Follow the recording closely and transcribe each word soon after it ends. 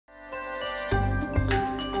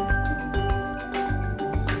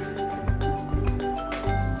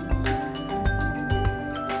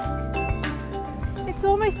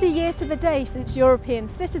almost a year to the day since European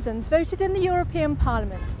citizens voted in the European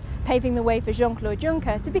Parliament, paving the way for Jean-Claude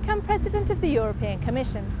Juncker to become President of the European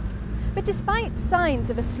Commission. But despite signs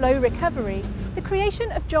of a slow recovery, the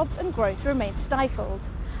creation of jobs and growth remains stifled.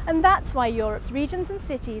 And that's why Europe's regions and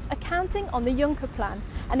cities are counting on the Juncker plan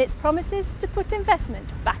and its promises to put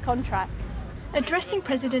investment back on track. Addressing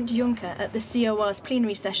President Juncker at the CoR's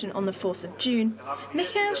plenary session on the 4th of June,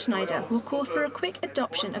 Michael Schneider will call for a quick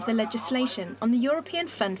adoption of the legislation on the European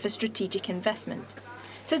Fund for Strategic Investment,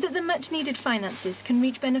 so that the much-needed finances can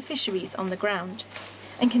reach beneficiaries on the ground.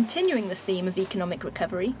 And continuing the theme of economic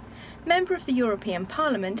recovery, Member of the European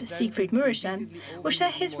Parliament, Siegfried Mureşan, will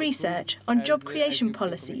share his research on job creation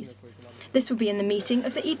policies. This will be in the meeting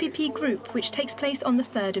of the EPP group, which takes place on the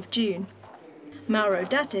 3rd of June. Mauro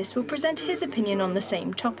Dattis will present his opinion on the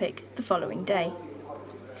same topic the following day.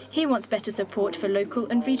 He wants better support for local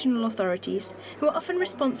and regional authorities, who are often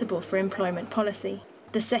responsible for employment policy.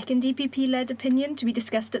 The second EPP-led opinion to be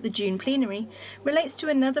discussed at the June plenary relates to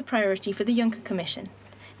another priority for the Juncker Commission,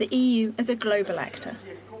 the EU as a global actor.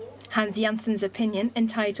 Hans Janssen's opinion,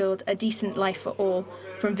 entitled A Decent Life for All,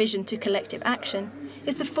 From Vision to Collective Action,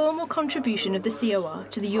 is the formal contribution of the CoR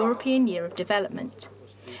to the European Year of Development.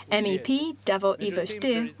 MEP Davor Ivo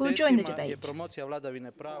Stier will join the debate.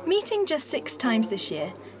 Meeting just 6 times this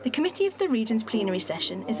year, the Committee of the Regions plenary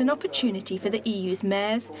session is an opportunity for the EU's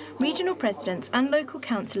mayors, regional presidents and local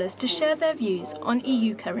councillors to share their views on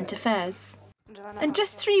EU current affairs. And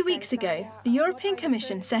just 3 weeks ago, the European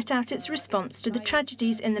Commission set out its response to the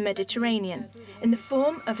tragedies in the Mediterranean in the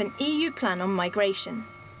form of an EU plan on migration.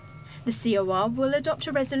 The CoR will adopt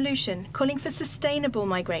a resolution calling for sustainable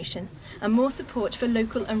migration and more support for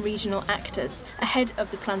local and regional actors ahead of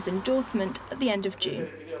the plan's endorsement at the end of June.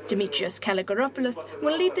 Dimitrios Kalogeropoulos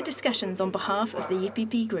will lead the discussions on behalf of the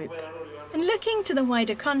EPP group. And looking to the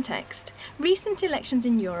wider context, recent elections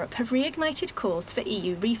in Europe have reignited calls for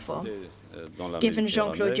EU reform. Given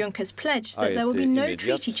Jean-Claude Juncker's pledge that there will be no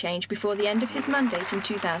treaty change before the end of his mandate in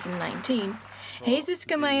 2019, Jesus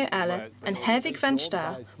Gamayo-Alla and Herwig van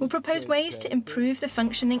Staal will propose ways to improve the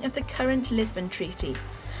functioning of the current Lisbon Treaty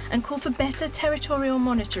and call for better territorial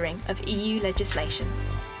monitoring of EU legislation.